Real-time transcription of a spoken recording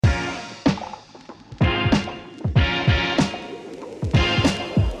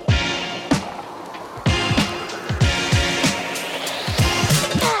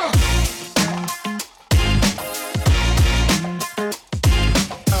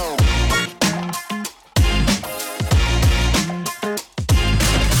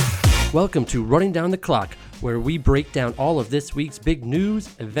Welcome to Running Down the Clock, where we break down all of this week's big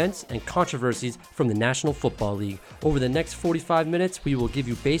news, events, and controversies from the National Football League. Over the next 45 minutes, we will give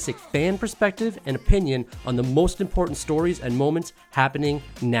you basic fan perspective and opinion on the most important stories and moments happening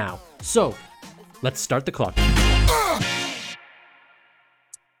now. So, let's start the clock.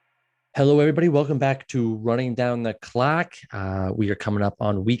 Hello, everybody. Welcome back to Running Down the Clock. We are coming up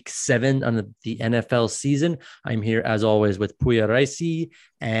on week 7 on the NFL season. I'm here, as always, with Poya Raisi.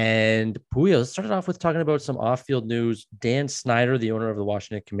 And Poya, let's start off with talking about some off-field news. Dan Snyder, the owner of the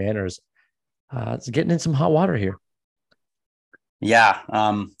Washington Commanders, is getting in some hot water here. Yeah,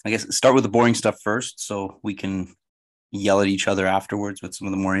 I guess start with the boring stuff first so we can yell at each other afterwards with some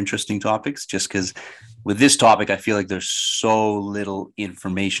of the more interesting topics, just because with this topic, I feel like there's so little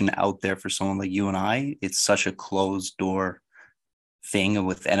information out there for someone like you and I. It's such a closed door thing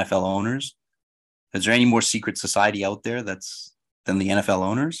with NFL owners. Is there any more secret society out there than the NFL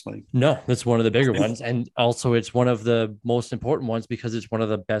owners? Like, no, that's one of the bigger ones. And also it's one of the most important ones because it's one of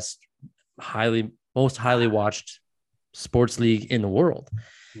the best, most highly watched sports league in the world.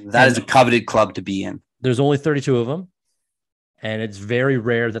 That is a coveted club to be in. There's only 32 of them. And it's very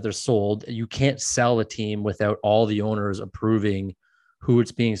rare that they're sold. You can't sell a team without all the owners approving who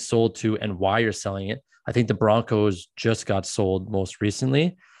it's being sold to and why you're selling it. I think the Broncos just got sold most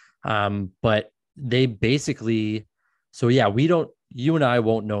recently. But they basically, so yeah, you and I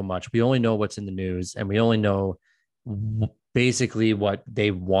won't know much. We only know what's in the news and we only know basically what they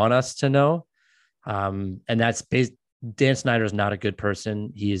want us to know. And that's Dan Snyder is not a good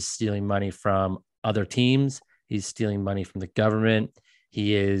person. He is stealing money from other teams. He's stealing money from the government.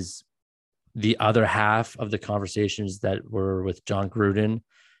 He is the other half of the conversations that were with John Gruden.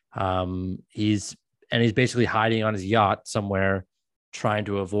 He's basically hiding on his yacht somewhere, trying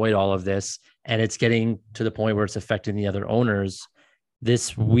to avoid all of this. And it's getting to the point where it's affecting the other owners.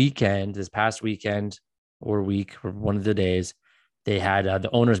 This past weekend or week, or one of the days, they had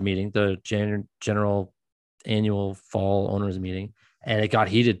the owners meeting, the general annual fall owners meeting. And it got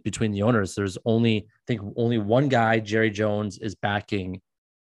heated between the owners. There's only one guy, Jerry Jones, is backing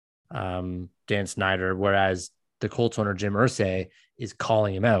Dan Snyder, whereas the Colts owner, Jim Irsay, is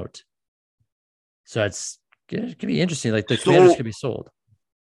calling him out. So it could be interesting. Like the Commanders could be sold.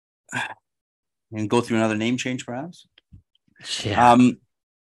 And go through another name change, perhaps? Yeah.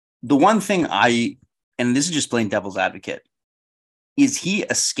 The one thing and this is just plain devil's advocate, is he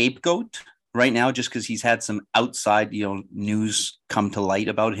a scapegoat right now just because he's had some outside, news come to light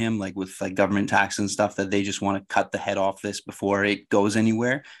about him, like with like government tax and stuff, that they just want to cut the head off this before it goes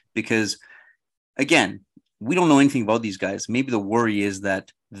anywhere? Because again, we don't know anything about these guys. Maybe the worry is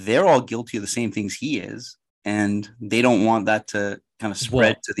that they're all guilty of the same things he is, and they don't want that to kind of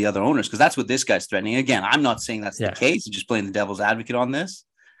spread to the other owners, because that's what this guy's threatening. Again, I'm not saying that's the case. I'm just playing the devil's advocate on this.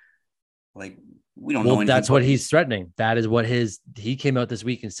 Like, we don't know anything. That's what he's threatening. That is what he came out this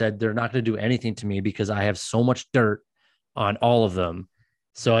week and said, they're not going to do anything to me because I have so much dirt on all of them.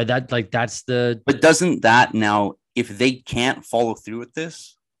 So but doesn't that now, if they can't follow through with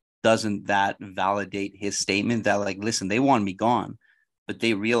this, doesn't that validate his statement that, like, listen, they want me gone, but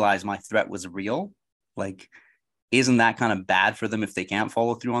they realize my threat was real? Like, isn't that kind of bad for them if they can't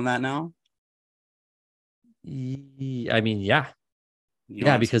follow through on that now? I mean, yeah.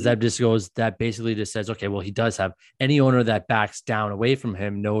 Yeah, because that basically just says, okay, well, he does have any owner that backs down away from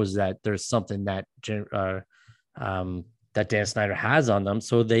him knows that there's something that that Dan Snyder has on them.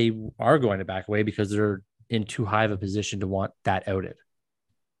 So they are going to back away because they're in too high of a position to want that outed.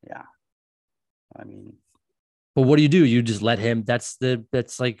 Yeah. I mean, but what do? You just let him,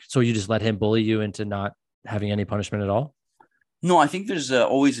 so you just let him bully you into not having any punishment at all? No, I think there's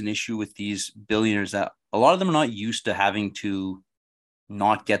always an issue with these billionaires that a lot of them are not used to having to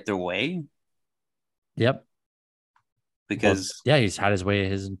not get their way. Yep. Because he's had his way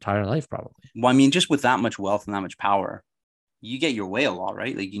his entire life, probably. Well, I mean, just with that much wealth and that much power, you get your way a lot,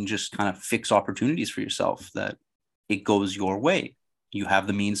 right? Like, you can just kind of fix opportunities for yourself that it goes your way. You have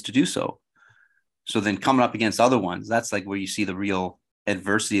the means to do so. So then coming up against other ones, that's like where you see the real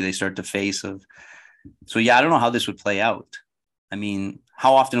adversity they start to face of. So yeah, I don't know how this would play out. I mean,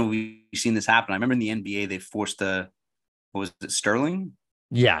 how often have we seen this happen? I remember in the NBA, they forced Sterling?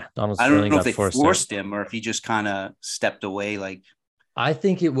 Yeah, Donald Sterling. I don't know if they forced him him or if he just kind of stepped away. Like, I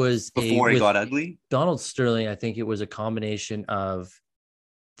think it was before it got ugly. Donald Sterling, I think it was a combination of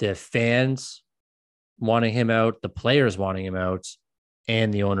the fans wanting him out, the players wanting him out,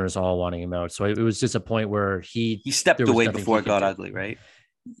 and the owners all wanting him out. So it was just a point where he stepped away before it got ugly, right?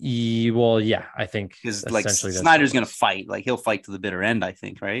 Yeah, I think because like Snyder's going to fight. Like, he'll fight to the bitter end, I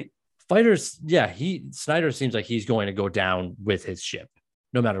think, right? Snyder seems like he's going to go down with his ship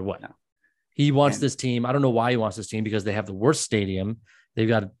no matter what. Yeah. He wants And this team. I don't know why he wants this team, because they have the worst stadium. They've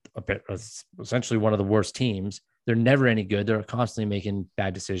got essentially one of the worst teams. They're never any good. They're constantly making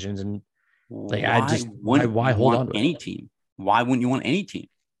bad decisions. And like, why wouldn't why you hold want on to it? any team? Why wouldn't you want any team?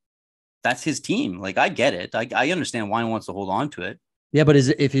 That's his team. Like, I get it. I understand why he wants to hold on to it. Yeah, but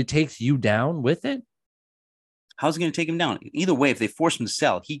if it takes you down with it, How's it going to take him down? Either way, if they force him to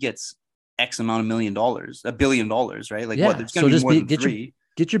sell, he gets X amount of $1 billion, $1 billion, right? Like, what? yeah. There's going So to be just more be than three.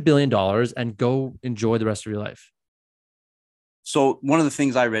 get your $1 billion and go enjoy the rest of your life. So one of the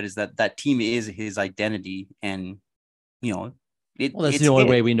things I read is that that team is his identity, and you know, Well, that's the it's only his.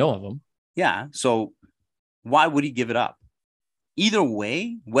 way we know of him. Yeah. So why would he give it up? Either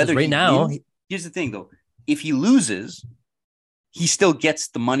way, Because whether right he now, wins, here's the thing though: if he loses, he still gets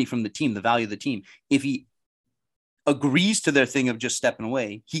the money from the team, the value of the team. If he agrees to their thing of just stepping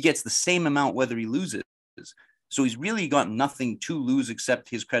away, he gets the same amount whether he loses. So he's really got nothing to lose except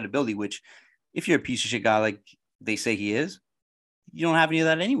his credibility, which if you're a piece of shit guy like they say he is, you don't have any of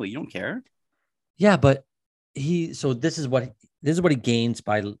that anyway. You don't care. yeah, but so this is what he gains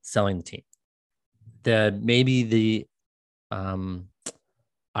by selling the team. Maybe the um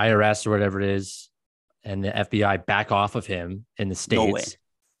IRS or whatever it is and the FBI back off of him in the No way. States.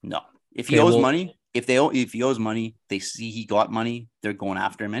 No. If he Okay, owes well, money, if he owes money, they see he got money, they're going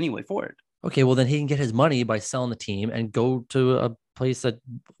after him anyway for it. okay, well then he can get his money by selling the team and go to a place that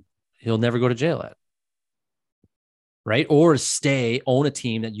he'll never go to jail at. Right? Or own a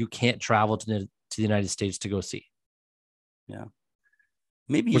team that you can't travel to the United States to go see. Yeah.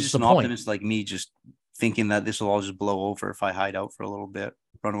 Maybe he's What's just the an point? optimist like me, just thinking that this will all just blow over if I hide out for a little bit,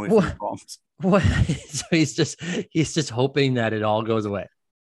 run away from the What? problems. What? So he's just hoping that it all goes away.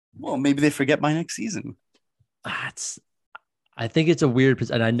 Well, maybe they forget by next season. It's I think it's a weird,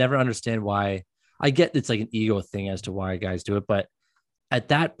 and I never understand why. I get it's like an ego thing as to why guys do it, but at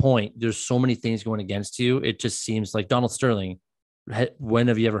that point, there's so many things going against you. It just seems like Donald Sterling. When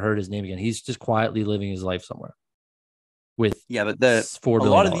have you ever heard his name again? He's just quietly living his life somewhere with Yeah, but the $4 a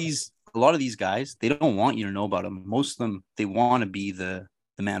billion. lot of these guys, they don't want you to know about them. Most of them, they want to be the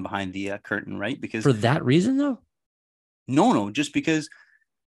man behind the curtain, right? Because For that reason, though? no, just because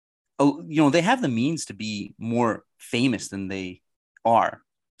they have the means to be more famous than they are.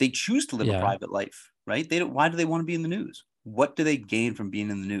 They choose to live a Yeah, private life, right? They don't. Why do they want to be in the news? What do they gain from being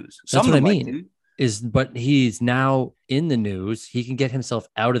in the news? that's Some of what I them like mean. to. But he's now in the news. He can get himself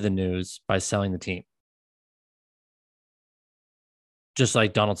out of the news by selling the team, just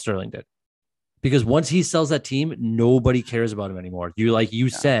like Donald Sterling did. Because once he sells that team, nobody cares about him anymore. You Yeah.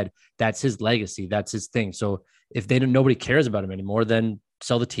 said, that's his legacy, that's his thing. So if nobody cares about him anymore, then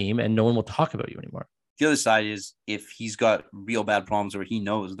sell the team and no one will talk about you anymore. The other side is if he's got real bad problems or he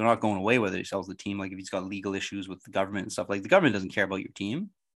knows they're not going away whether he sells the team. Like if he's got legal issues with the government and stuff, like the government doesn't care about your team.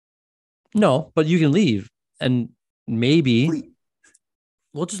 No, but you can leave and maybe Please.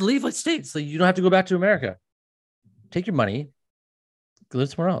 we'll just leave like states. So you don't have to go back to America. Take your money, live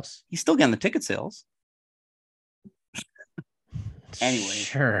somewhere else. He's still getting the ticket sales. Anyway,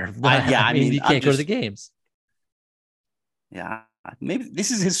 sure. I mean, you can't go to the games. Yeah, maybe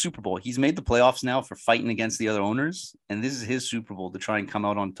this is his Super Bowl. He's made the playoffs now for fighting against the other owners, and this is his Super Bowl to try and come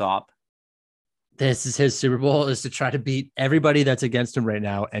out on top. This is his Super Bowl, is to try to beat everybody that's against him right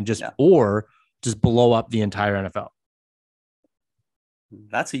now and just blow up the entire NFL.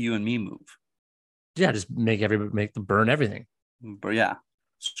 That's a you and me move. Yeah, just make them burn everything. But yeah,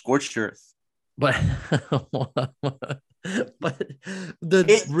 scorched earth. But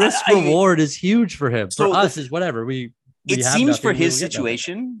the risk reward is huge for him. For us, is whatever it seems for his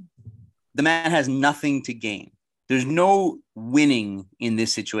situation, the man has nothing to gain. There's no winning in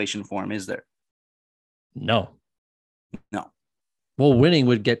this situation for him, is there? No. Well, winning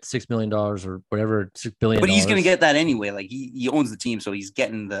would get $6 million or whatever, $6 billion. But he's going to get that anyway. Like he owns the team, so he's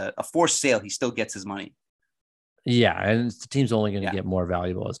getting a forced sale. He still gets his money. Yeah, and the team's only going to get more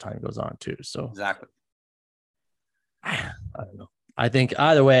valuable as time goes on too. So exactly. I don't know. I think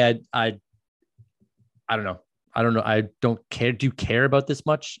either way, I don't know. I don't know. I don't care. Do you care about this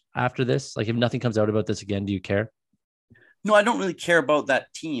much after this? Like if nothing comes out about this again, do you care? No, I don't really care about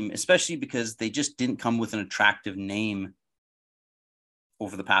that team, especially because they just didn't come with an attractive name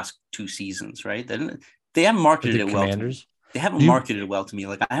over the past 2 seasons, right? They haven't marketed it well. They haven't marketed it well to me.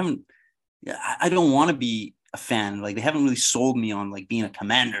 Like I don't want to be a fan. Like they haven't really sold me on like being a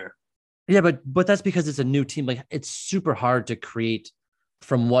Commander. Yeah, but that's because it's a new team. Like it's super hard to create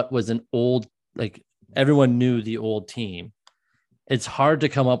from what was an old, like everyone knew the old team. It's hard to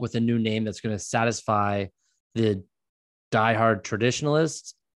come up with a new name that's going to satisfy the diehard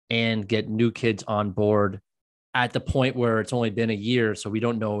traditionalists and get new kids on board at the point where it's only been a year. So we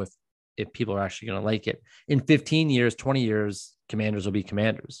don't know if if people are actually going to like it. In 15 years, 20 years, Commanders will be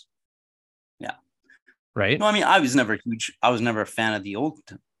Commanders. Yeah. Right? No, I mean, I was never a fan of the old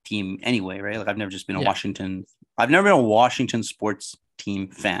team anyway, right? Like I've never been a Washington sports team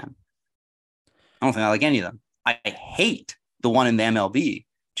fan. I don't think I like any of them. I hate the one in the MLB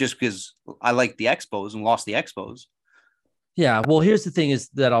just because I like the Expos and lost the Expos. Yeah. Well, here's the thing is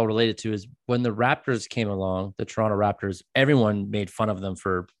that I'll relate it to is when the Raptors came along, the Toronto Raptors, everyone made fun of them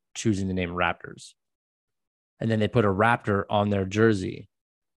for choosing the name Raptors. And then they put a Raptor on their jersey.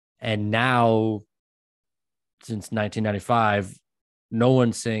 And now, since 1995, no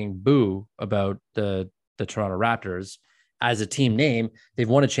one's saying boo about the Toronto Raptors as a team name. They've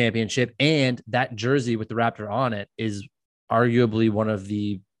won a championship, and that jersey with the Raptor on it is arguably one of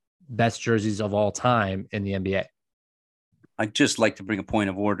the best jerseys of all time in the NBA. I'd just like to bring a point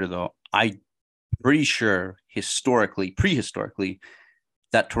of order, though. I'm pretty sure prehistorically,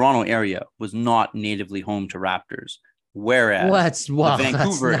 that Toronto area was not natively home to Raptors, whereas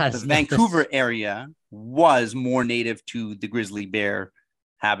the Vancouver area was more native to the grizzly bear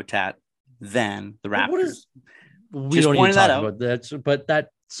habitat than the Raptors. We just don't even talk about that, but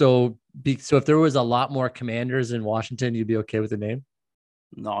so if there was a lot more Commanders in Washington, you'd be okay with the name?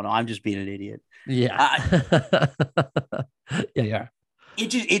 No, I'm just being an idiot. Yeah. Yeah.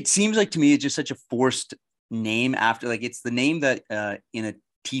 It seems like to me it's just such a forced name after, like, it's the name that in a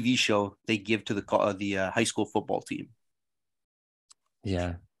TV show they give to the high school football team.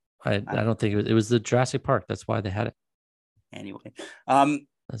 Yeah. I don't think it was the Jurassic Park. That's why they had it. Anyway, talking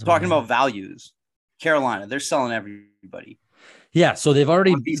about values, Carolina, they're selling everybody. Yeah, so they've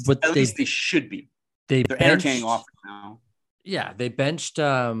already, at least they should be. They're entertaining offers now. Yeah, they benched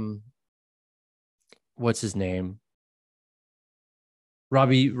what's his name?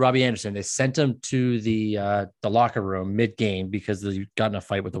 Robbie Anderson. They sent him to the locker room mid-game because they got in a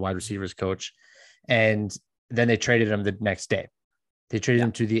fight with the wide receivers coach, and then they traded him the next day. They traded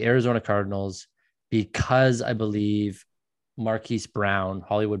him to the Arizona Cardinals because I believe Marquise Brown,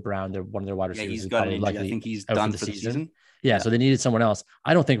 Hollywood Brown, they're one of their wide receivers. He's got an injury. I think he's done for the season. Yeah, so they needed someone else.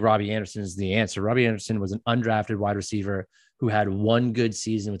 I don't think Robbie Anderson is the answer. Robbie Anderson was an undrafted wide receiver who had one good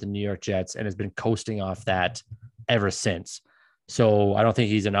season with the New York Jets and has been coasting off that ever since. So I don't think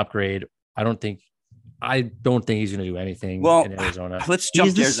he's an upgrade. I don't think he's going to do anything in Arizona.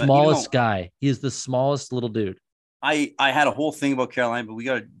 He's the smallest guy. He is the smallest little dude. I had a whole thing about Carolina, but we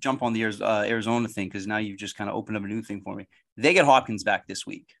got to jump on the Arizona thing because now you've just kind of opened up a new thing for me. They get Hopkins back this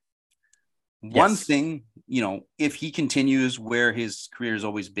week. One thing, if he continues where his career has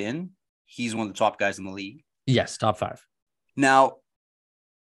always been, he's one of the top guys in the league. Yes, top 5. Now,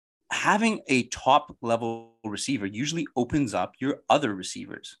 having a top level receiver usually opens up your other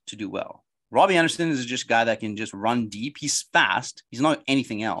receivers to do well. Robbie Anderson is just a guy that can just run deep. He's fast. He's not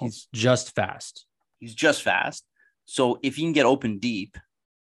anything else. He's just fast. So if you can get open deep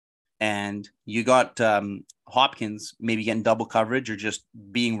and you got Hopkins maybe getting double coverage or just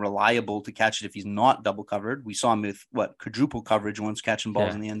being reliable to catch it if he's not double covered. We saw him with quadruple coverage once, catching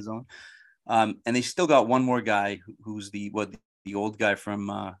balls in the end zone. And they still got one more guy who's the old guy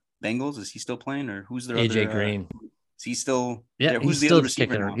from Bengals. Is he still playing, or who's their AJ other, Green? Is he still? Yeah, who's the other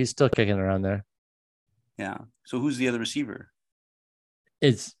receiver now? He's still kicking around there. Yeah. So who's the other receiver?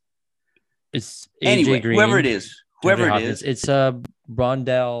 It's anyway, AJ Green, whoever it is. It's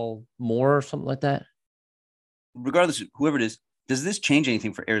Rondell Moore or something like that. Regardless, whoever it is, does this change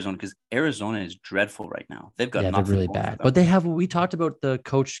anything for Arizona? Because Arizona is dreadful right now. They've got they're really bad. But they have. We talked about the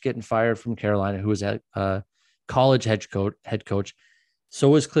coach getting fired from Carolina, who was at college head coach. So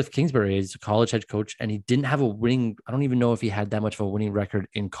was Cliff Kingsbury. He's a college head coach, and he didn't have a winning. I don't even know if he had that much of a winning record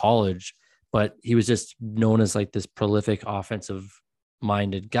in college, but he was just known as like this prolific offensive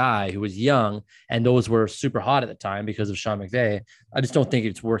minded guy who was young, and those were super hot at the time because of Sean McVay. I just don't think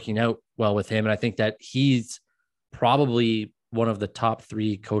it's working out well with him. And I think that he's probably one of the top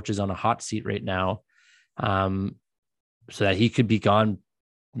 3 coaches on a hot seat right now. So that he could be gone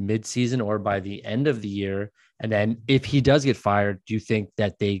mid-season or by the end of the year. And then if he does get fired, do you think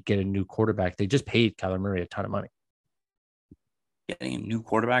that they get a new quarterback? They just paid Kyler Murray a ton of money. Getting a new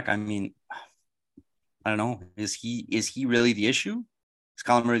quarterback? I mean, I don't know. Is he really the issue? Is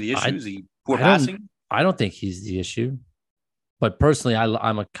Kyler Murray the issue? Is he poor passing? I don't think he's the issue. But personally,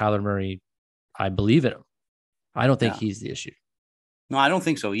 I'm a Kyler Murray. I believe in him. I don't think he's the issue. No, I don't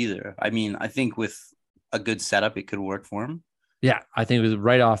think so either. I mean, I think with a good setup, it could work for him. Yeah, I think with the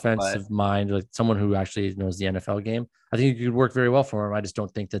right offensive mind, like someone who actually knows the NFL game, I think it could work very well for him. I just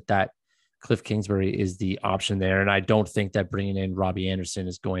don't think that Cliff Kingsbury is the option there. And I don't think that bringing in Robbie Anderson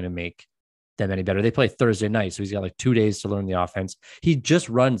is going to make them any better. They play Thursday night, so he's got like 2 days to learn the offense. He just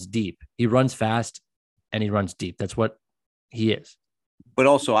runs deep. He runs fast and he runs deep. That's what he is. But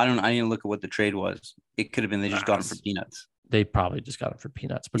also, I didn't look at what the trade was. It could have been they just got him for peanuts. They probably just got him for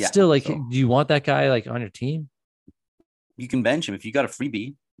peanuts. But Yeah, still, like, so. do you want that guy like on your team? You can bench him if you got a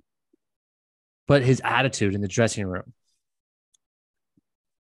freebie. But his attitude in the dressing room.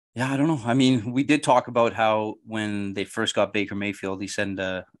 Yeah, I don't know. I mean, we did talk about how when they first got Baker Mayfield, he sent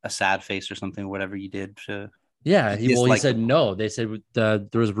a sad face or something, whatever he did. Yeah, he said no. They said there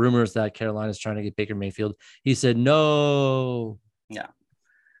was rumors that Carolina's trying to get Baker Mayfield. He said no. Yeah.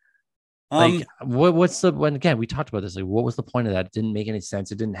 Like what's the when again we talked about this, like what was the point of that? It didn't make any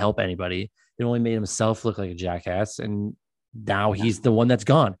sense. It didn't help anybody. It only made himself look like a jackass. And now he's the one that's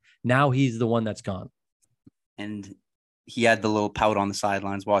gone. And he had the little pout on the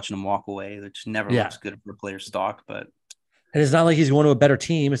sidelines watching him walk away, which never looks good for a player's stock. But and it's not like he's going to a better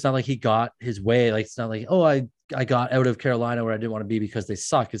team. It's not like he got his way. Like it's not like, oh, I got out of Carolina where I didn't want to be because they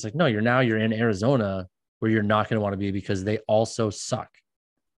suck. It's like, no, you're in Arizona where you're not going to want to be because they also suck.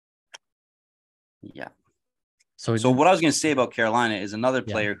 Yeah. So what I was going to say about Carolina is another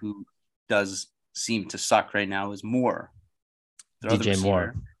player who does seem to suck right now is Moore. DJ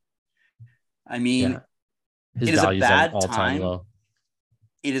Moore. I mean, his value's at all-time low.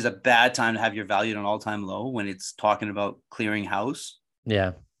 It is a bad time to have your value at an all-time low when it's talking about clearing house.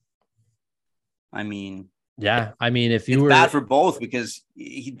 Yeah. I mean, if you it's were bad for both because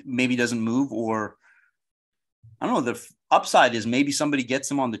he maybe doesn't move, or I don't know. The upside is maybe somebody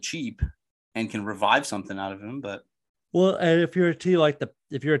gets him on the cheap and can revive something out of him. But and if you're a team like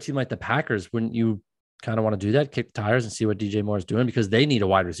the Packers, wouldn't you kind of want to do that? Kick the tires and see what DJ Moore is doing because they need a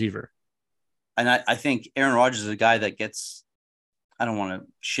wide receiver. And I think Aaron Rodgers is a guy that gets. I don't want to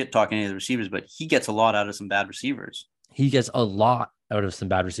shit talk any of the receivers, but he gets a lot out of some bad receivers. He gets a lot out of some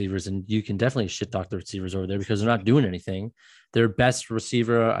bad receivers, and you can definitely shit talk the receivers over there because they're not doing anything. Their best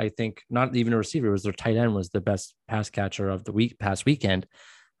receiver, I think, not even a receiver, was their tight end was the best pass catcher of the past weekend.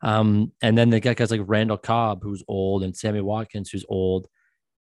 And then they got guys like Randall Cobb, who's old, and Sammy Watkins, who's old,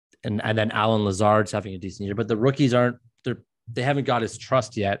 and then Alan Lazard's having a decent year. But the rookies they haven't got his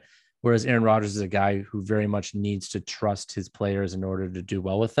trust yet. Whereas Aaron Rodgers is a guy who very much needs to trust his players in order to do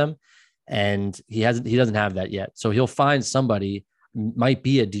well with them. And he doesn't have that yet. So he'll find somebody, might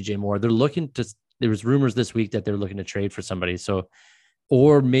be a DJ Moore. There was rumors this week that they're looking to trade for somebody. So,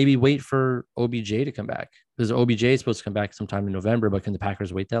 or maybe wait for OBJ to come back because OBJ is supposed to come back sometime in November, but can the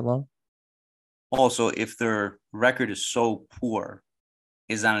Packers wait that long? Also, if their record is so poor,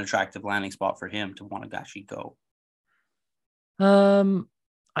 is that an attractive landing spot for him to want to actually go?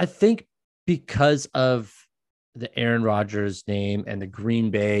 I think because of the Aaron Rodgers name and the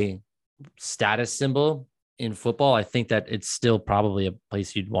Green Bay status symbol in football, I think that it's still probably a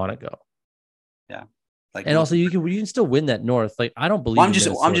place you'd want to go. Yeah. And also you can still win that North. Like, I don't believe I'm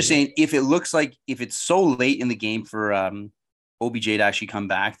just saying if it looks like if it's so late in the game for OBJ to actually come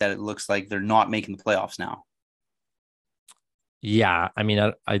back that it looks like they're not making the playoffs now. Yeah, I mean,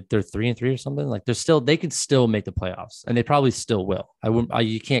 they're 3-3 or something. Like they could still make the playoffs, and they probably still will.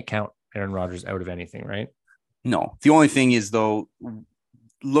 You can't count Aaron Rodgers out of anything, right? No, the only thing is though,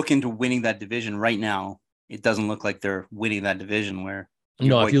 look into winning that division right now. It doesn't look like they're winning that division. Where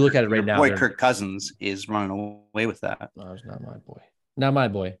if you look at it right now, Kirk Cousins is running away with that. No, he's not my boy. Not my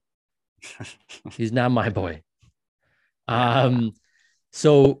boy. He's not my boy.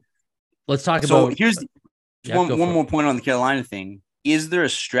 So let's talk about. So here's. One more point on the Carolina thing. Is there a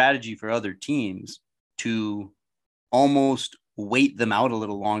strategy for other teams to almost wait them out a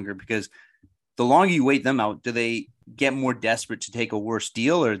little longer? Because the longer you wait them out, do they get more desperate to take a worse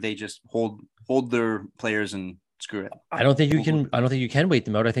deal, or they just hold their players and screw it? I don't think you can wait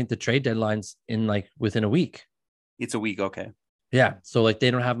them out. I think the trade deadline's within a week. It's a week, okay. Yeah. So they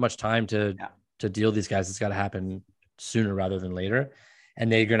don't have much time to deal these guys. It's got to happen sooner rather than later.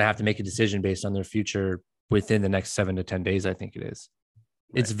 And they're going to have to make a decision based on their future within the next 7 to 10 days, I think it is.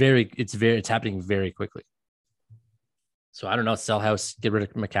 Right. It's happening very quickly. So I don't know, sell house, get rid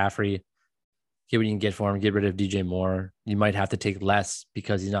of McCaffrey, get what you can get for him, get rid of DJ Moore. You might have to take less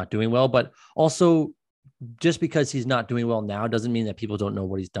because he's not doing well, but also just because he's not doing well now doesn't mean that people don't know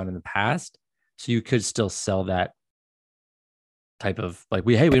what he's done in the past. So you could still sell that type of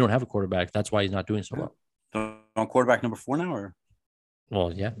we don't have a quarterback. That's why he's not doing so well. On quarterback number 4 now, or?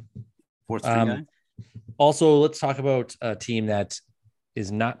 Well, yeah. 4-3 guy. Also, let's talk about a team that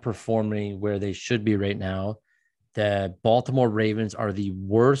is not performing where they should be right now. The Baltimore Ravens are the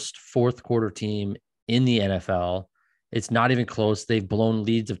worst fourth quarter team in the NFL. It's not even close. They've blown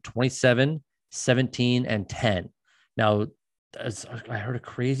leads of 27, 17, and 10. Now, I heard a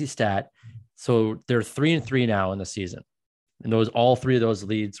crazy stat. So they're 3-3 now in the season. And all three of those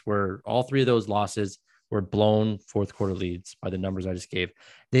losses were blown fourth quarter leads by the numbers I just gave.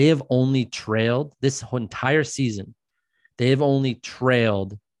 They have only trailed this whole entire season. They have only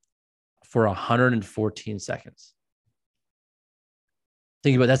trailed for 114 seconds.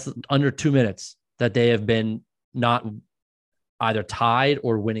 Think about that's under 2 minutes that they have been not either tied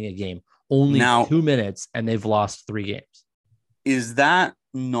or winning a game. Only Now, 2 minutes, and they've lost 3 games. is that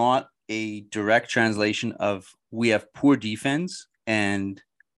not a direct translation of we have poor defense and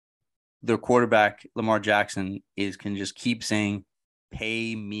their quarterback, Lamar Jackson, can just keep saying,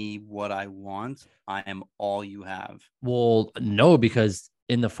 pay me what I want. I am all you have. Well, no, because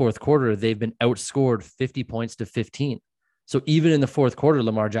in the fourth quarter, they've been outscored 50 points to 15. So even in the fourth quarter,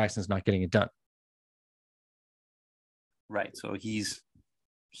 Lamar Jackson's not getting it done. Right. So he's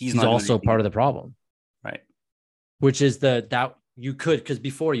not also part of the problem. Right. Which is that you could, because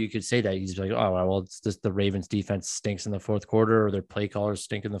before you could say that he's like, oh, well, it's just the Ravens defense stinks in the fourth quarter, or their play callers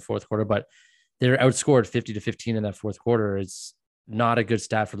stink in the fourth quarter, but they're outscored 50 to 15 in that fourth quarter. It's not a good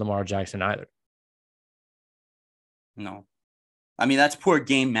stat for Lamar Jackson either. No. I mean, that's poor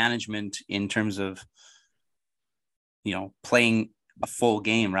game management in terms of, playing a full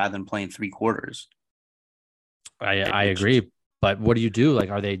game rather than playing 3 quarters. I agree. But what do you do? Like,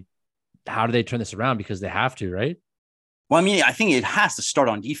 how do they turn this around? Because they have to, right? Well, I mean, I think it has to start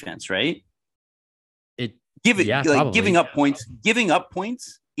on defense, right? Giving up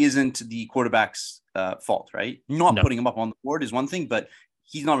points isn't the quarterback's fault, right? Not putting them up on the board is one thing, but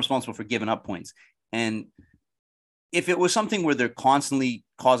he's not responsible for giving up points. And if it was something where they're constantly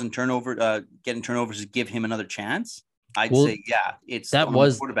causing getting turnovers to give him another chance, I'd say, yeah, it's on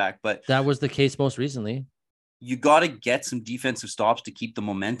the quarterback. But that was the case most recently. You got to get some defensive stops to keep the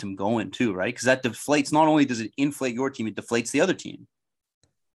momentum going too, right? Because that deflates. Not only does it inflate your team, it deflates the other team.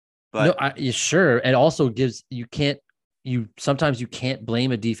 But sure, it also gives sometimes you can't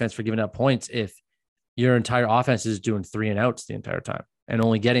blame a defense for giving up points if your entire offense is doing 3 and outs the entire time and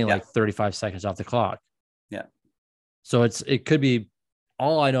only getting like 35 seconds off the clock. Yeah. So it could be,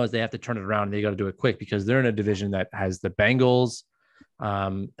 all I know is they have to turn it around and they got to do it quick because they're in a division that has the Bengals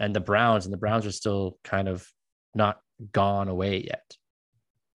and the Browns, and the Browns are still kind of not gone away yet.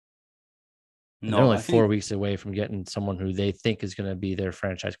 No, they're only 4 weeks away from getting someone who they think is going to be their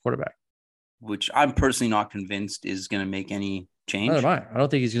franchise quarterback, which I'm personally not convinced is going to make any change. I don't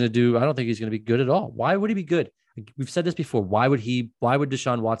think he's going to be good at all. Why would he be good? We've said this before. Why would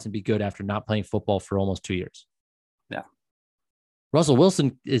Deshaun Watson be good after not playing football for almost 2 years? Yeah. Russell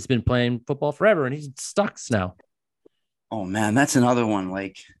Wilson has been playing football forever and he's stuck now. Oh man, that's another one.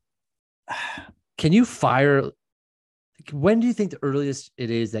 Like, can you fire? When do you think the earliest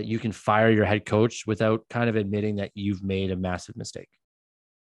it is that you can fire your head coach without kind of admitting that you've made a massive mistake?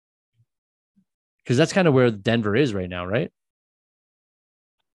 Because that's kind of where Denver is right now, right?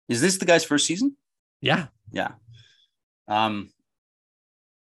 Is this the guy's first season? Yeah. Yeah. I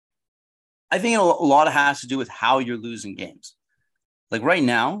think a lot of it has to do with how you're losing games. Like right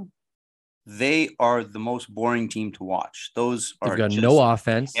now, they are the most boring team to watch. Those are got no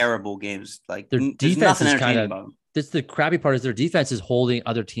offense, terrible games. Like their defense is kind of. This the crappy part is their defense is holding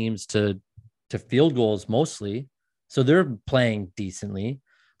other teams to field goals mostly, so they're playing decently,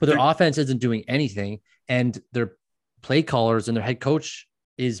 but their offense isn't doing anything, and their play callers and their head coach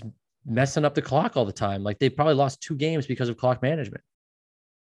is messing up the clock all the time. Like they probably lost 2 games because of clock management.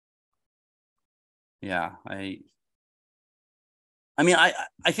 Yeah, I mean, I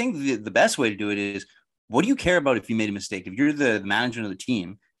think the best way to do it is, what do you care about if you made a mistake? If you're the management of the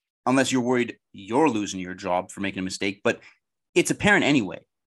team, unless you're worried you're losing your job for making a mistake, but it's apparent anyway,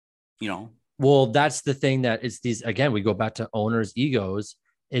 Well, that's the thing that it's these, again, we go back to owners' egos.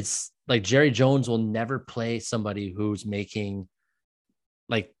 It's like Jerry Jones will never play somebody who's making,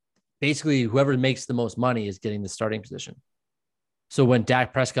 like, basically whoever makes the most money is getting the starting position. So when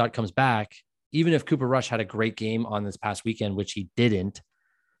Dak Prescott comes back, even if Cooper Rush had a great game on this past weekend, which he didn't,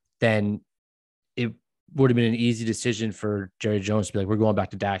 then it would have been an easy decision for Jerry Jones to be like, we're going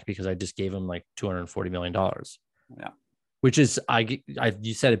back to Dak because I just gave him like $240 million. Yeah. Which is,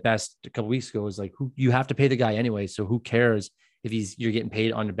 you said it best a couple of weeks ago, is like, you have to pay the guy anyway. So who cares if you're getting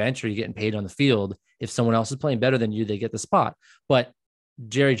paid on the bench or you're getting paid on the field? If someone else is playing better than you, they get the spot. But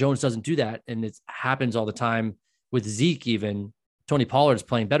Jerry Jones doesn't do that. And it happens all the time with Zeke. Even Tony Pollard's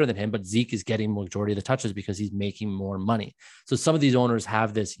playing better than him, but Zeke is getting majority of the touches because he's making more money. So some of these owners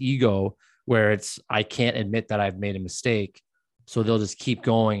have this ego where it's, I can't admit that I've made a mistake. So they'll just keep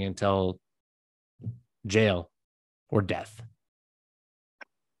going until jail or death.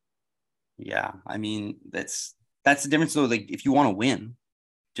 Yeah. I mean, that's the difference though. Like if you want to win,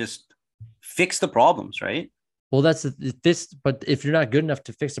 just fix the problems, right? Well, that's this. But if you're not good enough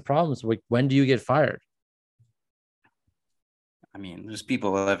to fix the problems, like when do you get fired? I mean, there's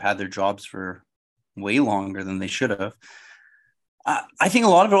people that have had their jobs for way longer than they should have. I think a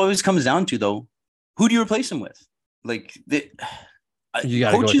lot of it always comes down to, though, who do you replace him with? Like You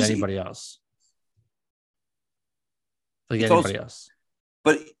got to go with coaches, anybody else. Like it's anybody also, else.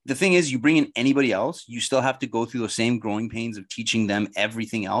 but the thing is, you bring in anybody else, you still have to go through those same growing pains of teaching them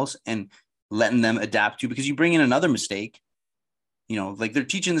everything else and letting them adapt to, because you bring in another mistake, like they're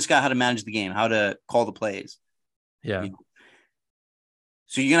teaching this guy how to manage the game, how to call the plays. Yeah. You know?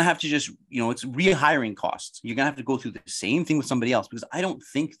 So you're going to have to just, it's rehiring costs. You're going to have to go through the same thing with somebody else, because I don't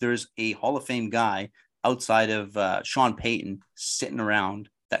think there's a Hall of Fame guy outside of Sean Payton sitting around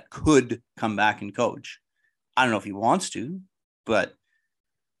that could come back and coach. I don't know if he wants to, but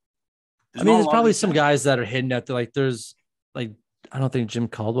there's probably some guys that are hidden at there's like, I don't think Jim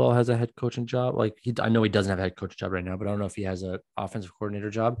Caldwell has a head coaching job. Like I know he doesn't have a head coach job right now, but I don't know if he has an offensive coordinator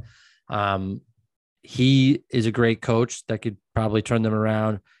job. He is a great coach that could probably turn them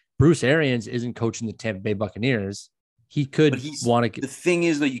around. Bruce Arians isn't coaching the Tampa Bay Buccaneers. He could want to get. The thing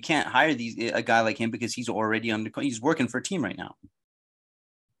is, though, you can't hire a guy like him because he's already he's working for a team right now.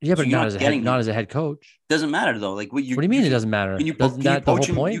 Yeah, but not as a head coach. Doesn't matter though. Like what do you mean it doesn't matter? Can you poach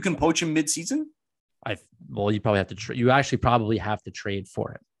him? You can poach him mid-season. You probably have to. You actually probably have to trade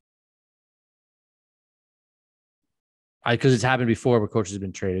for him. Because it's happened before where coaches have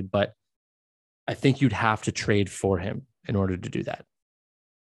been traded, but I think you'd have to trade for him in order to do that.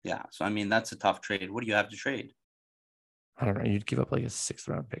 Yeah, so I mean that's a tough trade. What do you have to trade? I don't know. You'd give up like a 6th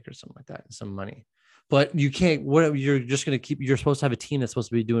round pick or something like that, some money. But you can't. What you're just going to keep? You're supposed to have a team that's supposed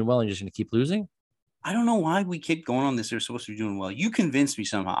to be doing well, and you're just going to keep losing. I don't know why we keep going on this. They're supposed to be doing well. You convinced me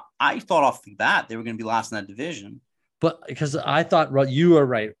somehow. I thought off the bat they were going to be last in that division. But because I thought you were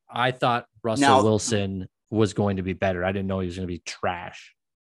right. I thought Russell Wilson was going to be better. I didn't know he was going to be trash.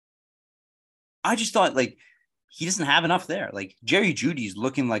 I just thought he doesn't have enough there. Like Jerry Jeudy's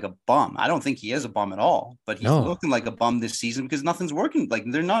looking like a bum. I don't think he is a bum at all, but he's looking like a bum this season because nothing's working. Like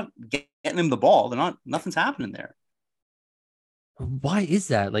they're not getting him the ball. Nothing's happening there. Why is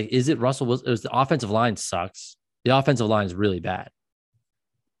that? Like, is it Russell Wilson? The offensive line sucks. The offensive line is really bad.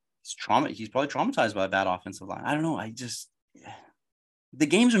 He's probably traumatized by a bad offensive line. I don't know. The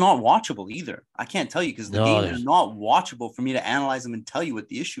games are not watchable either. I can't tell you because the games are not watchable for me to analyze them and tell you what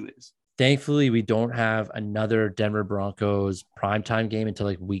the issue is. Thankfully, we don't have another Denver Broncos primetime game until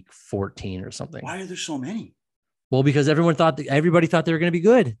like week 14 or something. Why are there so many? Well, because everybody thought they were going to be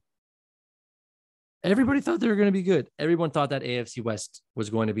good. Everybody thought they were going to be good. Everyone thought that AFC West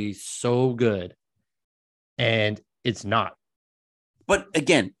was going to be so good. And it's not. But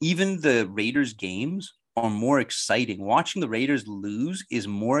again, even the Raiders games are more exciting. Watching the Raiders lose is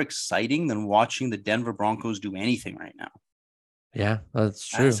more exciting than watching the Denver Broncos do anything right now. Yeah, that's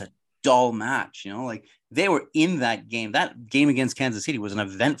true. That's a dull match. Like they were in that game. That game against Kansas City was an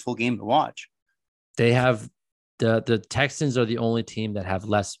eventful game to watch. They have the Texans are the only team that have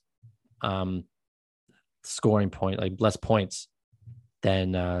less scoring point, like less points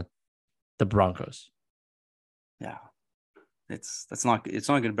than the Broncos. Yeah. It's not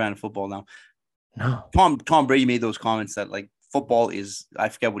a good brand of football now. No. Tom Brady made those comments that like football is, I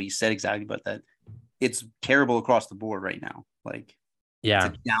forget what he said exactly, but that it's terrible across the board right now. Like it's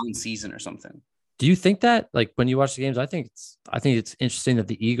a down season or something. Do you think that like when you watch the games, I think it's interesting that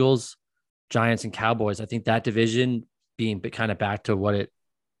the Eagles, Giants, and Cowboys, I think that division being kind of back to what it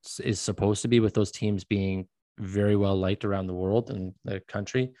is supposed to be with those teams being very well liked around the world and the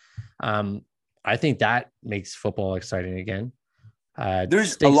country. I think that makes football exciting again.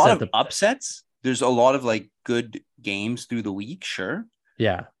 There's a lot of upsets. There's a lot of like good games through the week. Sure.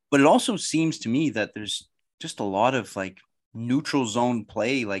 Yeah. But it also seems to me that there's just a lot of like neutral zone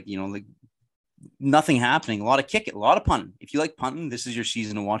play, like, like nothing happening, a lot of kicking, a lot of punting. If you like punting, this is your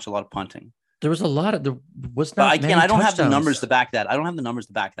season to watch a lot of punting. There was a lot of, I don't have the numbers to back that. I don't have the numbers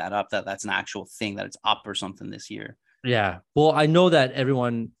to back that up, that's an actual thing, that it's up or something this year. Yeah. Well, I know that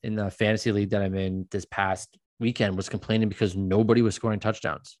everyone in the fantasy league that I'm in this past weekend was complaining because nobody was scoring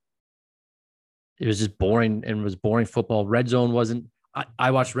touchdowns. It was just boring and was boring football. Red zone wasn't, I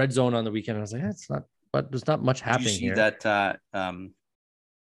watched Red Zone on the weekend. And I was like, it's not, but there's not much happening here. Did you see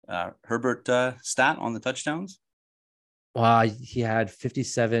that Herbert stat on the touchdowns? He had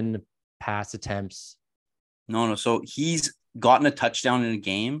 57 pass attempts. No. So he's gotten a touchdown in a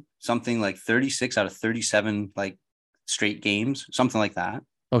game, something like 36 out of 37, like straight games, something like that.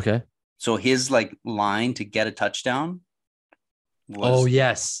 Okay. So his like line to get a touchdown was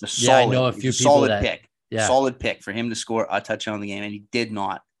I know a few people pick. Yeah. Solid pick for him to score a touchdown in the game, and he did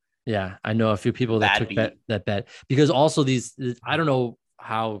not. Yeah, I know a few people that Bad took beat. that bet because also these, I don't know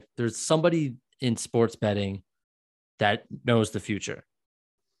how there's somebody in sports betting that knows the future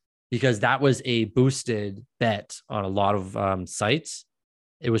because that was a boosted bet on a lot of sites.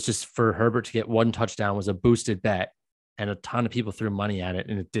 It was just for Herbert to get one touchdown was a boosted bet, and a ton of people threw money at it,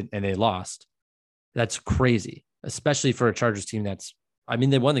 and it did, and they lost. That's crazy, especially for a Chargers team. I mean,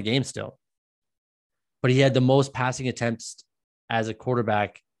 they won the game still, but he had the most passing attempts as a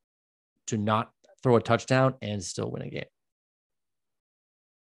quarterback to not throw a touchdown and still win a game.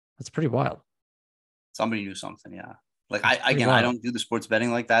 That's pretty wild. Somebody knew something. Yeah. Like That's pretty I wild. don't do the sports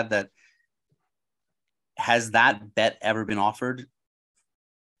betting like that. That has that bet ever been offered?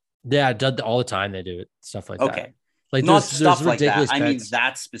 Yeah, all the time they do it, stuff like that. Okay. Like Not there's stuff like that. ridiculous I mean, bets.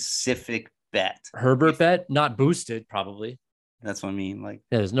 that specific bet. Herbert If bet, not boosted, probably. that's what I mean. Like,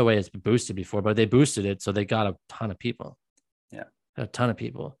 Yeah, there's no way it's been boosted before, but they boosted it, so they got a ton of people. yeah. A ton of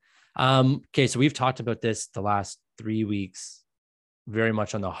people. Okay, so we've talked about this the last 3 weeks, very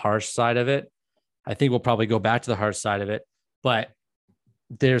much on the harsh side of it. I think we'll probably go back to the harsh side of it, but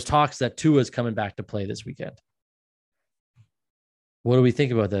there's talks that Tua is coming back to play this weekend. What do we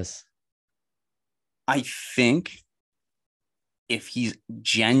think about this? I think if he's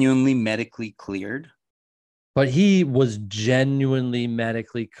genuinely medically cleared, But he was genuinely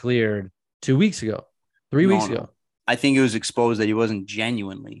medically cleared 2 weeks ago, 3 weeks no. ago. I think it was exposed that he wasn't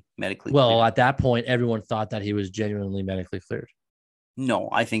genuinely medically Well, cleared. at that point, everyone thought that he was genuinely medically cleared. No,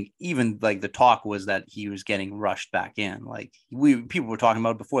 I think even like the talk was that he was getting rushed back in. Like people were talking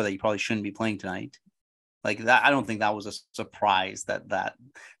about before that he probably shouldn't be playing tonight. Like that, I don't think that was a surprise that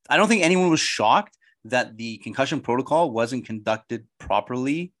I don't think anyone was shocked that the concussion protocol wasn't conducted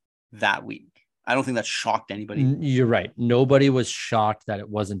properly that week. I don't think that shocked anybody. You're right. Nobody was shocked that it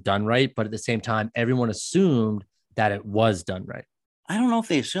wasn't done right, but at the same time, everyone assumed that it was done right. I don't know if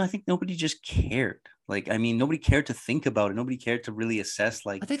they assumed. I think nobody just cared. Like, I mean, nobody cared to think about it. Nobody cared to really assess,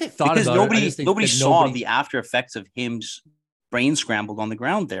 I like, think they thought because about it. I just think nobody that saw nobody, the after effects of him brain scrambled on the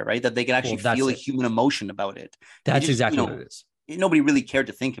ground there, right? That they could well, actually that's feel a it. human emotion about it. They That's just, exactly what it is. nobody really cared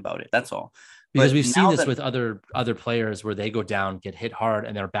to think about it. That's all. Because But we've seen now this that with other players where they go down, get hit hard,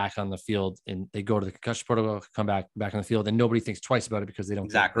 and they're back on the field, and they go to the concussion protocol, come back on the field, and nobody thinks twice about it because they don't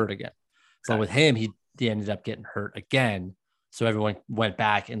get exactly, hurt again. But with exactly, him, he ended up getting hurt again, so everyone went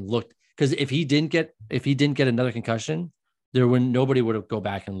back and looked because if he didn't get another concussion, nobody would have go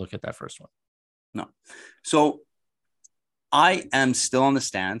back and look at that first one. no. So I am still on the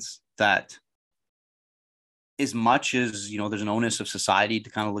stance that as much as there's an onus of society to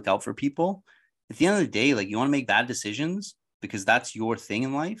kind of look out for people, at the end of the day, like you want to make bad decisions because that's your thing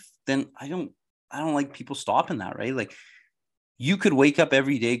in life, then I don't like people stopping that, right? Like you could wake up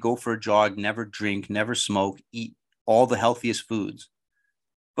every day, go for a jog, never drink, never smoke, eat all the healthiest foods,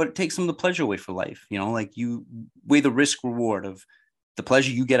 but it takes some of the pleasure away for life. Like you weigh the risk reward of the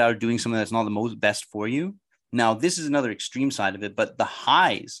pleasure you get out of doing something that's not the most best for you. Now, this is another extreme side of it, but the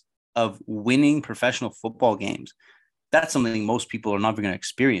highs of winning professional football games, that's something most people are never going to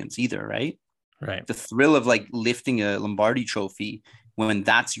experience either, right? Right. The thrill of like lifting a Lombardi trophy when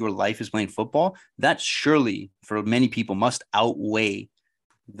that's your life is playing football, that surely for many people must outweigh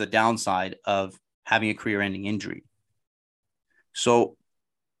the downside of having a career ending injury. So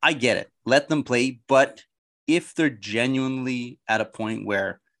I get it. Let them play. But if they're genuinely at a point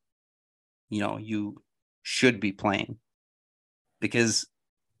where, you should be playing, because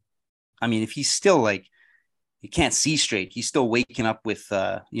I mean, if he's still like, he can't see straight, he's still waking up with,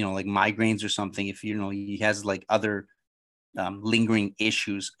 like migraines or something. If, he has like other lingering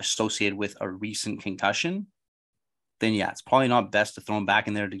issues associated with a recent concussion, then yeah, it's probably not best to throw him back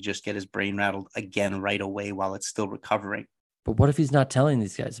in there to just get his brain rattled again right away while it's still recovering. But what if he's not telling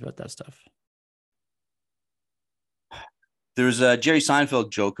these guys about that stuff? There's a Jerry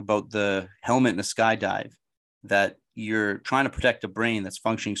Seinfeld joke about the helmet in a skydive, that you're trying to protect a brain that's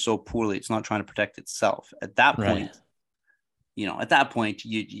functioning so poorly, it's not trying to protect itself. At that Right. point,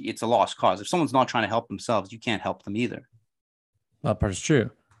 it's a lost cause. If someone's not trying to help themselves, you can't help them either. That part is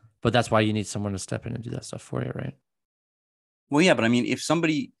true. But that's why you need someone to step in and do that stuff for you, right? Well, yeah, but I mean, if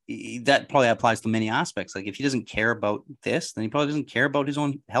somebody, that probably applies to many aspects. Like if he doesn't care about this, then he probably doesn't care about his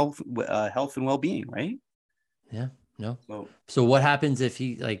own health and well-being, right? Yeah. No. So So what happens if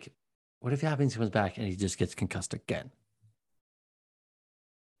what if he happens, he comes back and he just gets concussed again?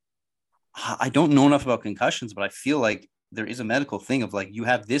 I don't know enough about concussions, but I feel like there is a medical thing of like, you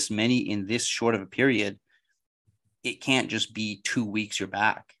have this many in this short of a period. It can't just be 2 weeks you're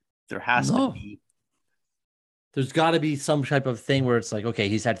back. There has to No. be. There's got to be some type of thing where it's like, okay,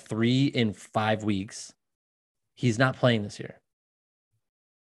 he's had 3 in 5 weeks. He's not playing this year.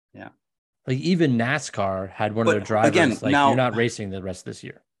 Yeah. Like even NASCAR had one of their But again, drivers, like, you're not racing the rest of this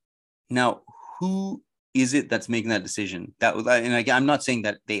year. now who is it that's making that decision? And again, I'm not saying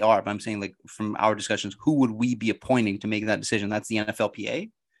that they are, but I'm saying, like, from our discussions, who would we be appointing to make that decision? That's the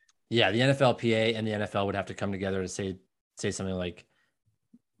NFLPA. Yeah, the NFLPA and the NFL would have to come together to say something like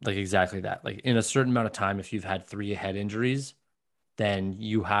exactly that. Like in a certain amount of time, if you've had 3 head injuries, then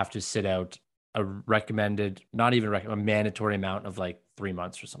you have to sit out a recommended, not even a mandatory amount of like 3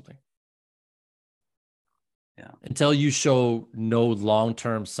 months or something. Yeah. Until you show no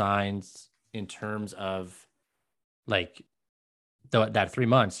long-term signs in terms of like that 3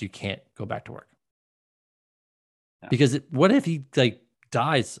 months, you can't go back to work. Yeah. Because what if he like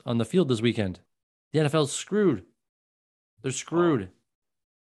dies on the field this weekend? The NFL's screwed. They're screwed. Oh.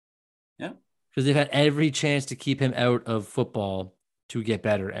 Yeah. Because they've had every chance to keep him out of football to get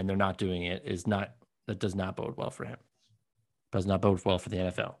better, and they're not doing it. That does not bode well for him. Does not bode well for the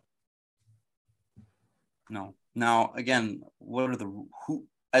NFL. No. Now, again, what are who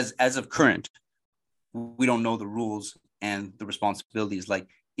as of current, we don't know the rules and the responsibilities. Like,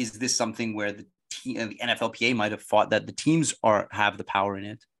 is this something where the NFLPA might have thought that the teams have the power in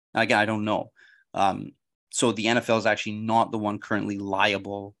it? Again, I don't know. So the NFL is actually not the one currently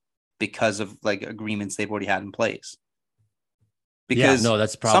liable because of like agreements they've already had in place. Because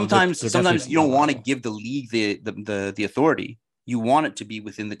that's probably sometimes you don't want to give the league the authority. You want it to be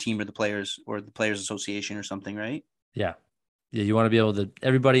within the team or the players association or something, right? Yeah. You want to be able to.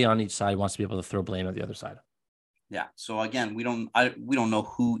 Everybody on each side wants to be able to throw blame at the other side. Yeah. So again, we don't know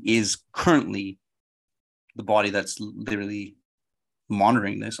who is currently the body that's literally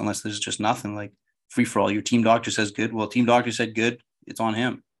monitoring this, unless there's just nothing, like free for all. Your team doctor says good. Well, team doctor said good. It's on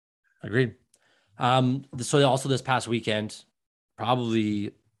him. Agreed. So also this past weekend,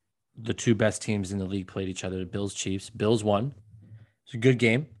 probably the 2 best teams in the league played each other. Bills Chiefs. Bills won. It's a good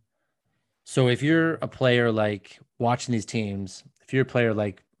game. So if you're a player like watching these teams, if you're a player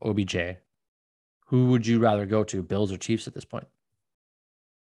like OBJ, who would you rather go to, Bills or Chiefs at this point?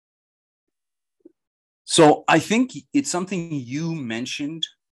 So I think it's something you mentioned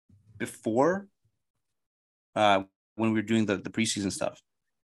before when we were doing the preseason stuff.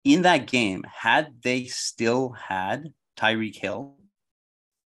 In that game, had they still had Tyreek Hill,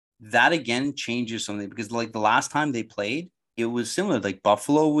 that again changes something, because like the last time they played, it was similar. Like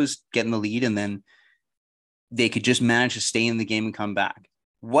Buffalo was getting the lead and then they could just manage to stay in the game and come back.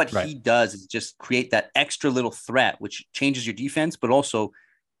 What he does is just create that extra little threat, which changes your defense, but also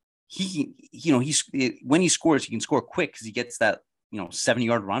when he scores, he can score quick because he gets that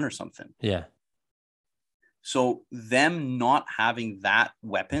 70-yard run or something. Yeah. So them not having that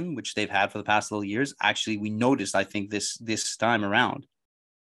weapon, which they've had for the past little years, actually, we noticed, I think this time around,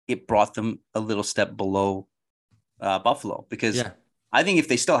 it brought them a little step below Buffalo, because I think if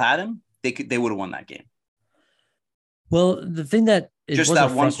they still had him, they would have won that game. Well, the thing that just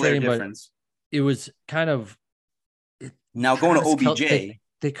that one player difference, it was kind of now going to OBJ.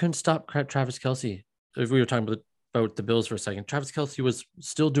 They couldn't stop Travis Kelce. If we were talking about the Bills for a second, Travis Kelce was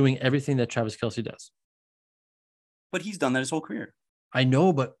still doing everything that Travis Kelce does. But he's done that his whole career. I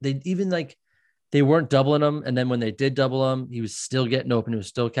know, but they weren't doubling him. And then when they did double him, he was still getting open. He was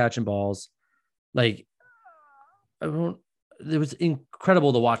still catching balls. Like, it was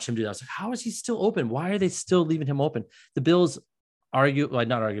incredible to watch him do that. I was like, how is he still open? Why are they still leaving him open? The Bills not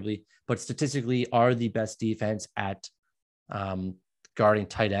arguably, but statistically are the best defense at guarding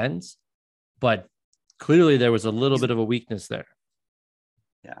tight ends. But clearly there was a little bit of a weakness there.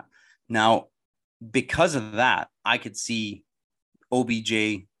 Yeah. Now, because of that, I could see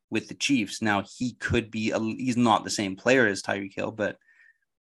OBJ with the Chiefs. Now, he could be, he's not the same player as Tyreek Hill, but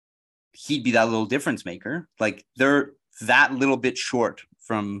he'd be that little difference maker. Like, they're that little bit short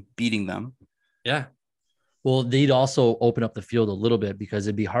from beating them. Yeah. Well, they'd also open up the field a little bit, because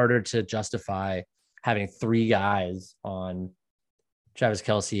it'd be harder to justify having 3 guys on Travis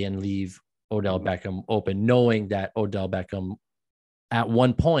Kelce and leave Odell Beckham open, knowing that Odell Beckham at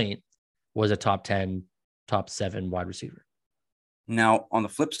one point was a top 10, top 7 wide receiver. Now, on the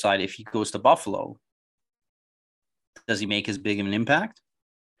flip side, if he goes to Buffalo, does he make as big of an impact?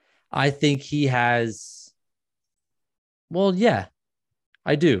 I think he has. Well, yeah,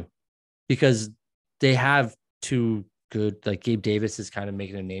 I do, because they have 2 good, like Gabe Davis is kind of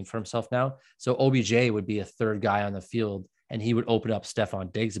making a name for himself now. So OBJ would be a 3rd guy on the field, and he would open up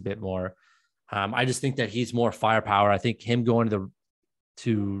Stephon Diggs a bit more. I just think that he's more firepower. I think him going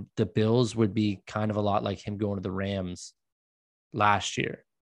to the Bills would be kind of a lot like him going to the Rams last year,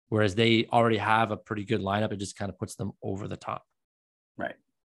 whereas they already have a pretty good lineup. It just kind of puts them over the top. Right.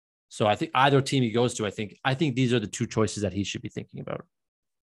 So I think either team he goes to, I think these are the 2 choices that he should be thinking about.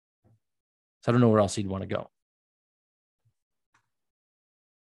 So I don't know where else he'd want to go.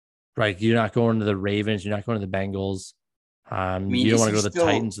 Right. You're not going to the Ravens. You're not going to the Bengals. I mean, You don't is want to he go to the still?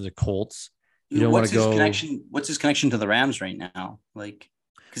 Titans or the Colts. You don't want to go. What's his connection to the Rams right now? Like,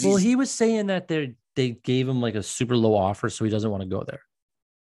 because Well, he's he was saying that they gave him like a super low offer, so he doesn't want to go there.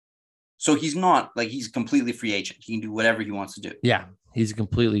 so he's not like he's completely free agent. He can do whatever he wants to do. Yeah, he's a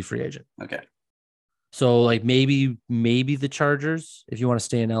completely free agent. Okay. So like maybe the Chargers if you want to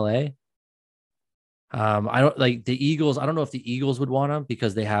stay in LA. I don't like the Eagles. I don't know if the Eagles would want him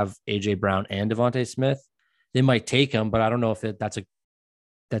because they have AJ Brown and Devontae Smith. They might take him, but I don't know if that's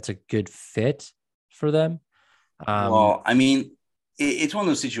a good fit for them. Well, I mean, it's one of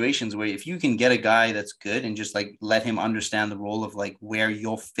those situations where if you can get a guy that's good and just like let him understand the role of like where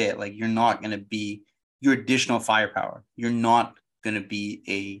you'll fit, like you're not going to be your additional firepower. You're not going to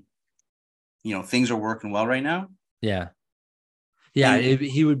be things are working well right now. Yeah. Yeah, And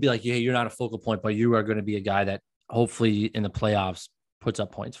he would be like, yeah, you're not a focal point, but you are going to be a guy that hopefully in the playoffs puts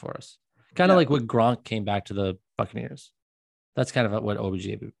up points for us. Kind of yeah, like when Gronk came back to the Buccaneers. That's kind of what OBJ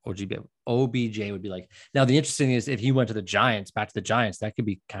would be like. Now, the interesting thing is if he went to the Giants, back to the Giants, that could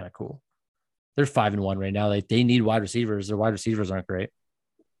be kind of cool. They're 5-1 right now. Like they need wide receivers. Their wide receivers aren't great.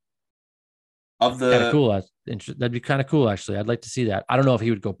 of Kind of the cool. That'd be kind of cool, actually. I'd like to see that. I don't know if he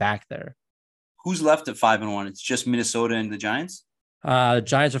would go back there. who's left at 5-1, it's just Minnesota and the Giants.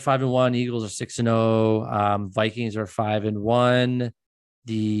 Giants are 5-1. Eagles are 6-0. Vikings are 5-1.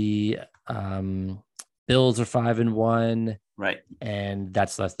 The Bills are 5-1. Right. And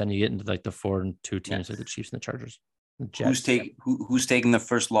that's less. Then you get into like the 4-2 teams, like the Chiefs and the Chargers. The Jets. Who's taking the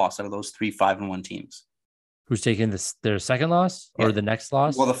first loss out of those 3 5-1 teams? Who's taking their second loss or the next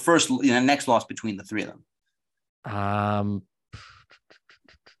loss? Well, the next loss between the three of them.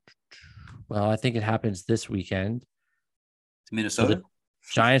 Well, I think it happens this weekend. Minnesota. So the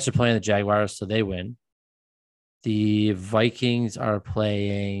Giants are playing the Jaguars, so they win. The Vikings are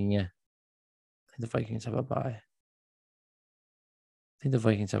playing. I think the Vikings have a bye. I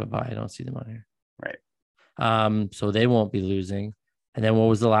don't see them on here. Right. So they won't be losing. And then what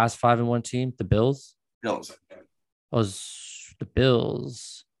was the last 5-1 team? The Bills. Bills. Was the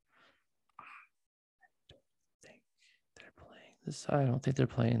Bills? I don't think they're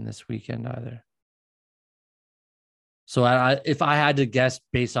playing this weekend either. So if I had to guess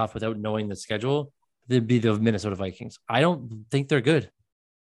based off without knowing the schedule, they'd be the Minnesota Vikings. I don't think they're good.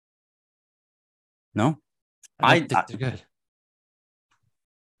 No, I don't think they're good.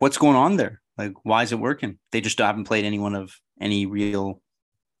 What's going on there? Like, why is it working? They just haven't played anyone of any real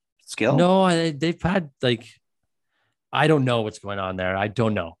skill. No, they've had like, I don't know what's going on there. I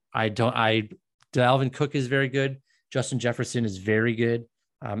don't know. Dalvin Cook is very good. Justin Jefferson is very good.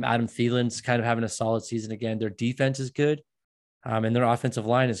 Adam Thielen's kind of having a solid season again. Their defense is good. And their offensive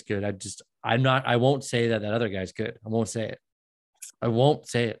line is good. I won't say that other guy's good. I won't say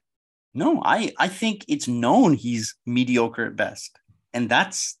it. No, I think it's known he's mediocre at best. And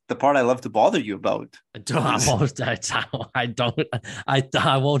that's the part I love to bother you about. I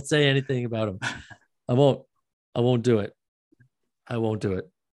won't say anything about him. I won't do it.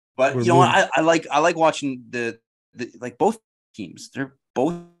 But I like watching the like both teams. They're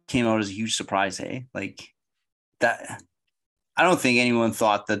both came out as a huge surprise, hey? Like that. I don't think anyone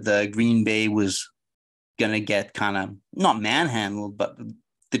thought that the Green Bay was gonna get kind of not manhandled, but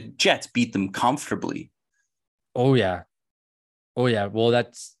the Jets beat them comfortably. Oh yeah. Well,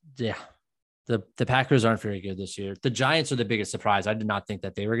 The Packers aren't very good this year. The Giants are the biggest surprise. I did not think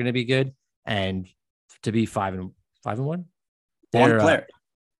that they were going to be good, and to be 5-1.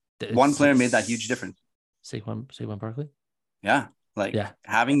 One player made that huge difference. Saquon Barkley. Yeah,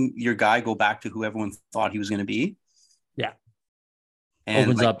 having your guy go back to who everyone thought he was going to be. Yeah,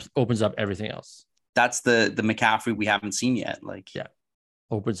 and opens up everything else. That's the McCaffrey we haven't seen yet.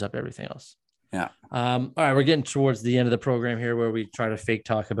 Opens up everything else. Yeah. All right, we're getting towards the end of the program here, where we try to fake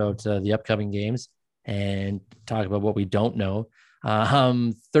talk about the upcoming games and talk about what we don't know.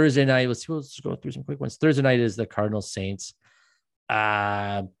 Thursday night, let's go through some quick ones. Thursday night is the Cardinals Saints.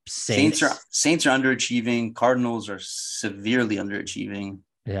 Saints are underachieving. Cardinals are severely underachieving.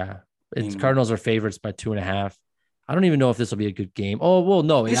 Yeah, Cardinals are favorites by 2.5. I don't even know if this will be a good game. Oh well,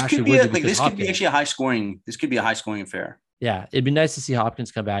 no, this could be actually a high scoring. This could be a high scoring affair. Yeah, it'd be nice to see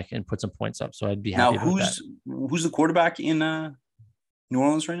Hopkins come back and put some points up. So I'd be happy. Now, who's the quarterback in New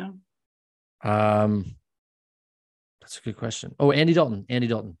Orleans right now? That's a good question. Oh, Andy Dalton.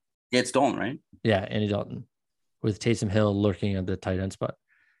 Yeah, it's Dalton, right? Yeah, Andy Dalton with Taysom Hill lurking at the tight end spot.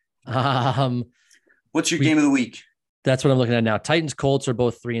 What's your game of the week? That's what I'm looking at now. Titans Colts are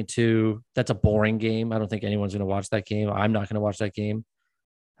both 3-2. That's a boring game. I don't think anyone's going to watch that game. I'm not going to watch that game.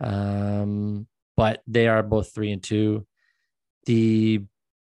 But they are both 3-2. The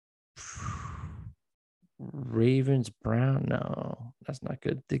Ravens, Brown, no, that's not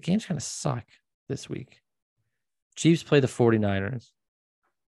good. The games kind of suck this week. Chiefs play the 49ers.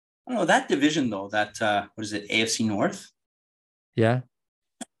 I don't know that division though. That what is it? AFC North. Yeah,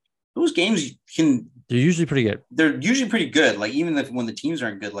 Those games they're usually pretty good. They're usually pretty good. Like even when the teams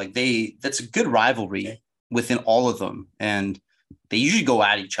aren't good, like that's a good rivalry within all of them, and they usually go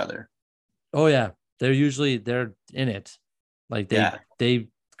at each other. Oh yeah, they're in it. Like they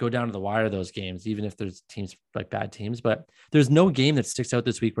go down to the wire those games, even if there's teams like bad teams. But there's no game that sticks out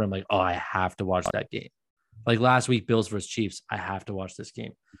this week where I'm like, oh, I have to watch that game. Like last week, Bills versus Chiefs, I have to watch this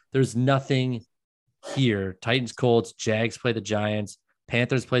game. There's nothing here. Titans, Colts, Jags play the Giants,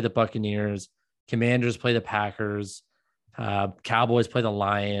 Panthers play the Buccaneers, Commanders play the Packers, Cowboys play the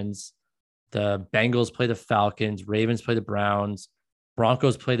Lions, the Bengals play the Falcons, Ravens play the Browns,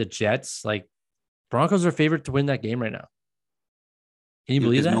 Broncos play the Jets. Like Broncos are favored to win that game right now. Can you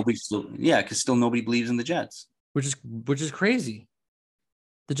believe that? Because still nobody believes in the Jets, which is crazy.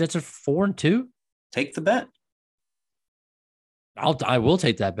 The Jets are 4-2. Take the bet. I will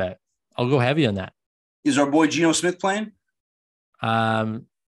take that bet. I'll go heavy on that. Is our boy Geno Smith playing? Yeah,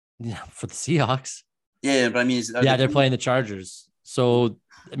 for the Seahawks. Yeah, but I mean, they're playing the Chargers. So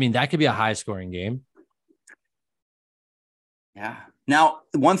I mean, that could be a high scoring game. Yeah. Now,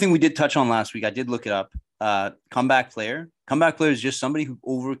 one thing we did touch on last week, I did look it up. Comeback player. Comeback player is just somebody who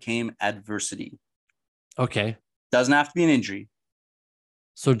overcame adversity. Okay. Doesn't have to be an injury.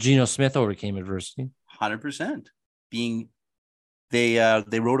 So Geno Smith overcame adversity. 100%.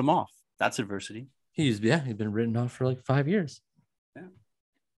 They wrote him off. That's adversity. He's been written off for like 5 years.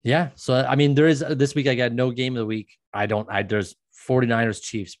 Yeah. So I mean, there is this week. I got no game of the week. There's 49ers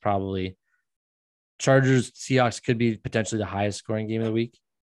Chiefs probably. Chargers Seahawks could be potentially the highest scoring game of the week.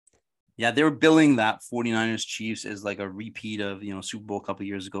 Yeah, they were billing that 49ers Chiefs as like a repeat of Super Bowl a couple of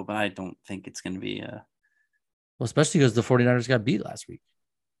years ago, but I don't think it's going to be. Well, especially because the 49ers got beat last week.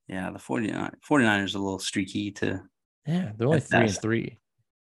 Yeah, the 49ers are a little streaky to. Yeah, they're only 3-3.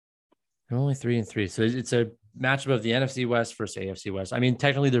 They're only 3-3. So it's a matchup of the NFC West versus AFC West. I mean,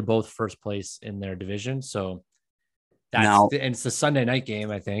 technically they're both first place in their division. So and it's a Sunday night game,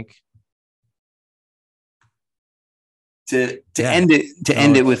 I think. To end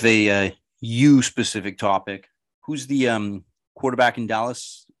it with a specific topic. Who's the quarterback in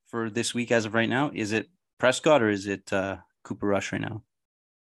Dallas for this week as of right now? Is it Prescott or is it Cooper Rush right now?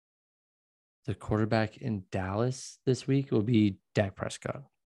 The quarterback in Dallas this week will be Dak Prescott.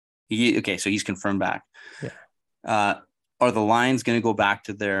 So he's confirmed back. Yeah. Are the Lions going to go back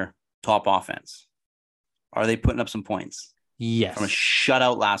to their top offense? Are they putting up some points? Yes. From a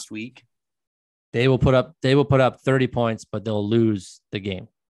shutout last week. They will put up 30 points, but they'll lose the game.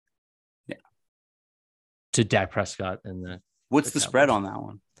 Yeah. To Dak Prescott and what's the spread on that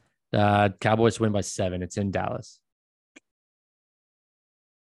one? Cowboys win by 7. It's in Dallas.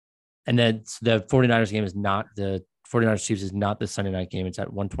 And then the 49ers game is not the 49ers Chiefs is not the Sunday night game. It's at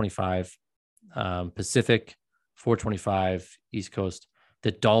 1:25 Pacific, 4:25 East Coast.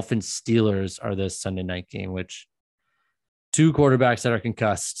 The Dolphins Steelers are the Sunday night game, which 2 quarterbacks that are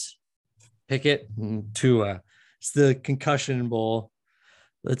concussed. Pickett, Tua. It's the concussion bowl.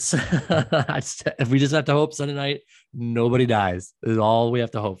 We just have to hope Sunday night nobody dies. Is all we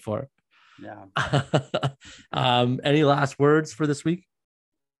have to hope for. Yeah. Any last words for this week?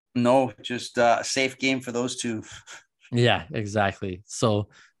 No, just a safe game for those two. Yeah, exactly. So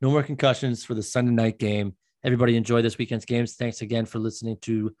no more concussions for the Sunday night game. Everybody enjoy this weekend's games. Thanks again for listening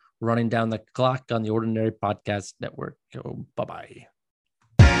to Running Down the Clock on the Ordinary Podcast Network. Bye-bye.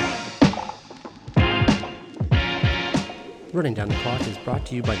 Running Down the Clock is brought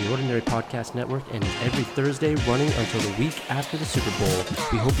to you by the Ordinary Podcast Network and is every Thursday running until the week after the Super Bowl.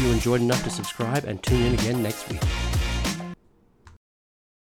 We hope you enjoyed enough to subscribe and tune in again next week.